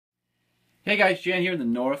Hey guys, Jan here in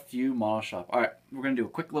the Northview Model Shop. Alright, we're going to do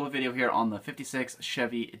a quick little video here on the 56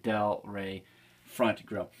 Chevy Del Rey front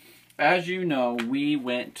grille. As you know, we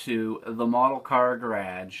went to the model car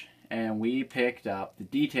garage and we picked up the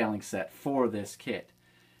detailing set for this kit.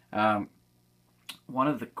 One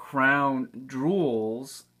of the crown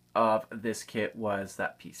jewels of this kit was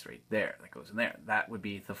that piece right there that goes in there. That would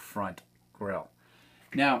be the front grille.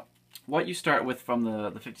 Now, what you start with from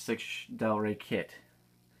the 56 Del Rey kit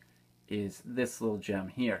is this little gem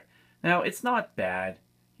here. Now it's not bad.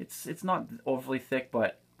 It's not overly thick,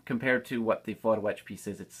 but compared to what the photo etch piece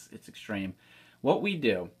is, it's extreme. What we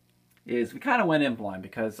do is we kind of went in blind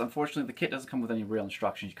because unfortunately the kit doesn't come with any real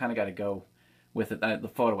instructions. You kind of got to go with it,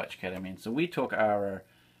 the photo etch kit. I mean, so we took our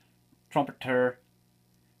trumpeter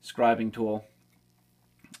scribing tool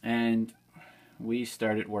and we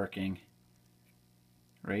started working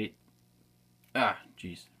right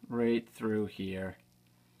through here,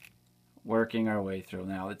 working our way through.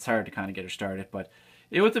 Now it's hard to kind of get her started, but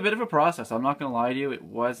it was a bit of a process. I'm not going to lie to you, it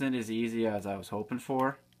wasn't as easy as I was hoping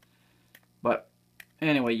for. But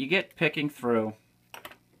anyway, you get picking through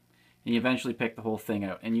and you eventually pick the whole thing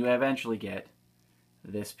out, and you eventually get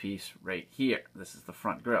this piece right here. This is the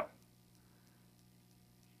front grille.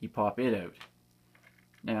 You pop it out.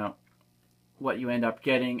 Now what you end up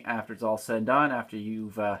getting after it's all said and done, after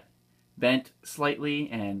you've bent slightly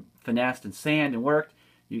and finessed and sanded and worked,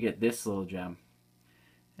 you get this little gem.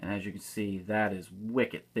 And as you can see, that is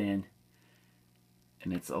wicked thin,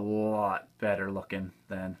 and it's a lot better looking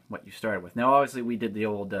than what you started with. Now obviously we did the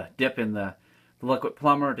old dip in the liquid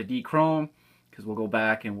plumber to de-chrome, because we'll go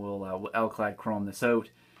back and we'll alclad chrome this out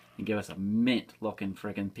and give us a mint looking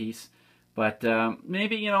friggin' piece. But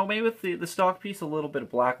maybe with the stock piece, a little bit of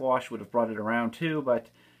black wash would have brought it around too. But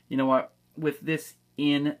you know what, with this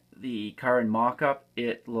in the car and mock-up,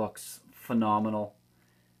 it looks phenomenal.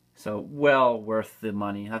 So well worth the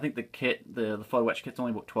money. I think the kit, the photo etch kit's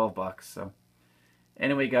only about 12 bucks. So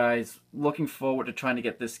anyway guys, looking forward to trying to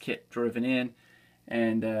get this kit driven in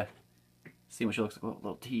and see what she looks like. Oh,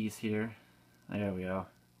 little tease here. There we go.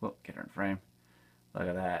 Well, get her in frame. Look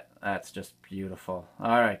at that. That's just beautiful.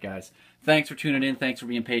 Alright guys, thanks for tuning in. Thanks for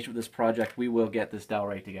being patient with this project. We will get this Del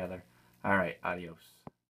Rey together. Alright, adios.